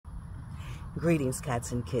Greetings,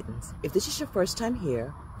 cats and kittens. If this is your first time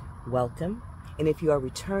here, welcome. And if you are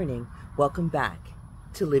returning, welcome back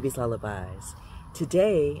to Libby's Lullabies.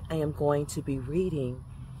 Today, I am going to be reading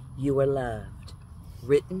You Are Loved,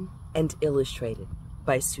 written and illustrated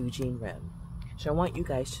by SuJean Rim. So I want you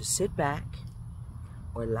guys to sit back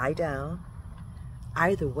or lie down.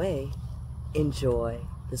 Either way, enjoy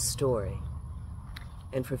the story.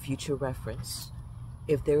 And for future reference,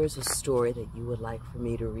 if there is a story that you would like for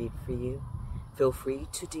me to read for you, feel free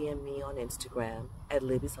to DM me on Instagram at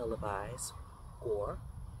Libby's Lullabies, or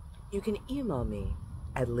you can email me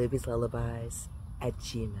at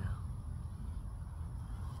libbyslullabies@gmail.com.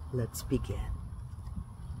 Let's begin.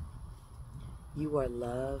 You are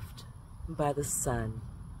loved by the sun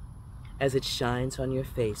as it shines on your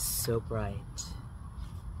face so bright.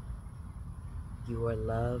 You are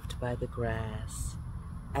loved by the grass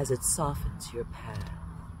as it softens your path.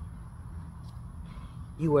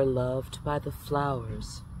 You are loved by the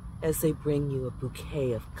flowers as they bring you a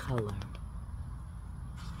bouquet of color.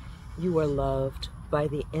 You are loved by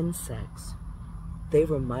the insects. They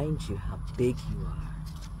remind you how big you are.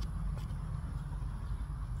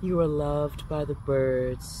 You are loved by the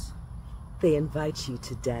birds. They invite you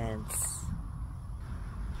to dance.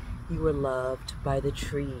 You are loved by the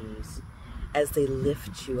trees as they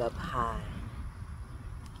lift you up high.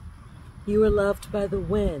 You are loved by the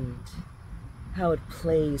wind, how it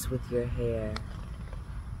plays with your hair.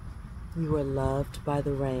 You are loved by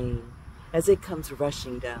the rain as it comes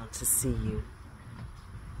rushing down to see you.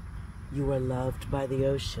 You are loved by the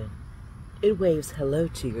ocean. It waves hello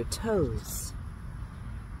to your toes.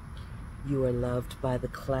 You are loved by the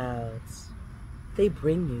clouds. They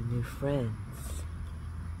bring you new friends.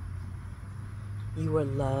 You are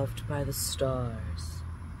loved by the stars.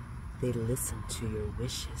 They listen to your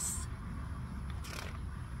wishes.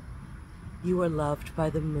 You are loved by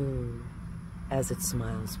the moon as it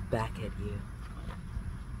smiles back at you.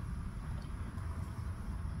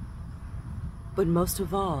 But most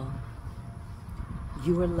of all,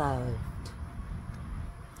 you are loved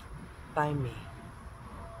by me.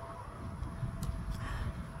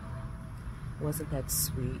 Wasn't that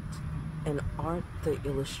sweet? And aren't the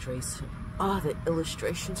illustrations, the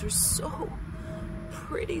illustrations are so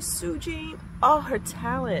pretty, SuJean. Her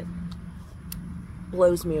talent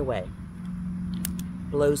blows me away.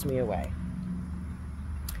 Blows me away.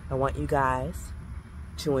 I want you guys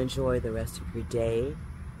to enjoy the rest of your day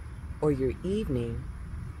or your evening,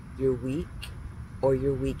 your week or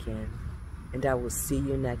your weekend. And I will see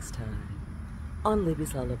you next time on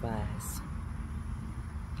Libby's Lullabies.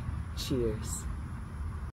 Cheers.